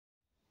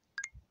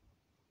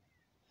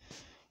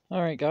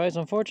Alright guys,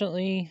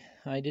 unfortunately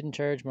I didn't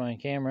charge my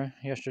camera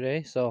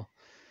yesterday, so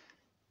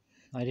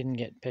I didn't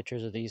get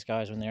pictures of these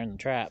guys when they're in the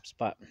traps,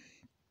 but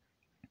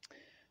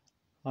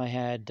I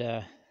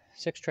had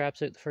 6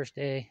 traps out the first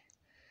day,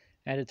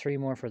 added 3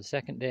 more for the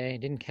second day,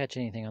 didn't catch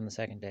anything on the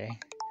second day.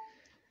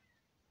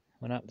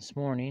 Went up this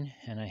morning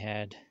and I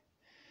had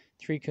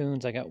 3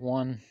 coons. I got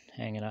 1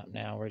 hanging up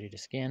now, ready to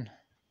skin.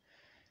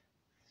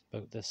 It's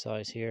about this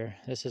size here.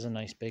 This is a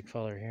nice big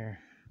feller here.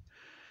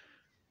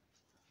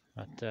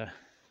 But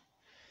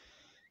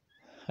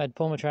I'd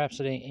pull my traps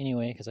today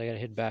anyway because I got to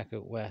head back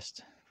out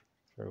west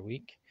for a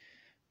week.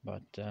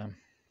 But when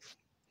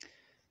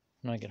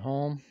I get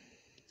home,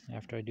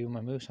 after I do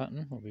my moose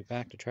hunting, we'll be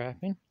back to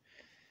trapping.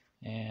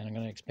 And I'm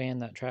going to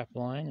expand that trap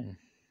line and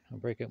I'll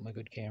break out my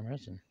good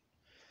cameras and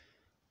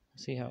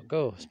see how it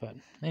goes. But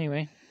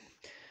anyway,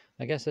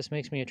 I guess this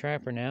makes me a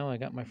trapper now. I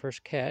got my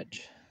first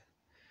catch.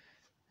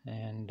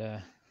 And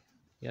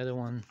the other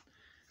one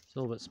is a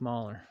little bit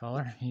smaller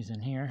feller. He's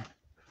in here.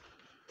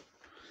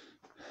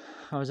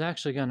 I was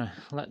actually going to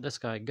let this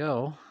guy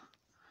go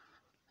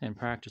and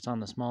practice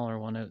on the smaller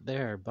one out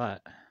there,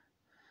 but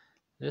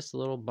this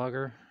little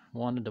bugger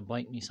wanted to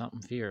bite me something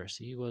fierce.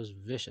 He was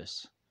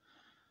vicious.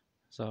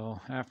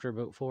 So after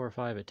about 4 or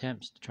 5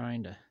 attempts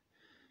trying to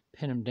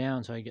pin him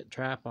down so I get the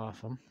trap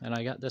off him, and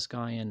I got this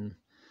guy in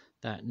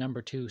that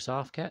number 2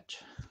 soft catch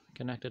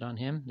connected on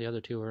him. The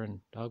other 2 are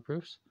in dog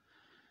proofs.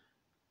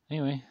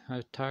 Anyway, I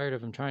was tired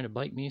of him trying to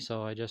bite me,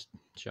 so I just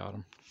shot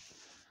him.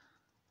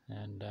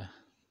 And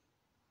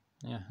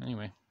yeah,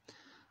 anyway, so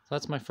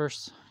that's my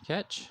first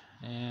catch,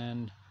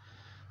 and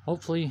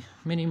hopefully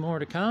many more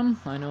to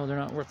come. I know they're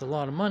not worth a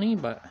lot of money,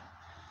 but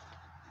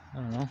I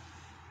don't know,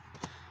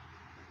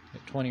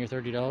 get $20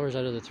 or $30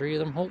 out of the 3 of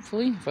them,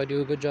 hopefully, if I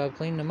do a good job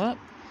cleaning them up.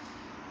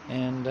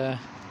 And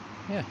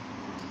yeah,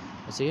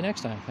 I'll see you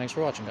next time. Thanks for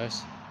watching,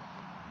 guys.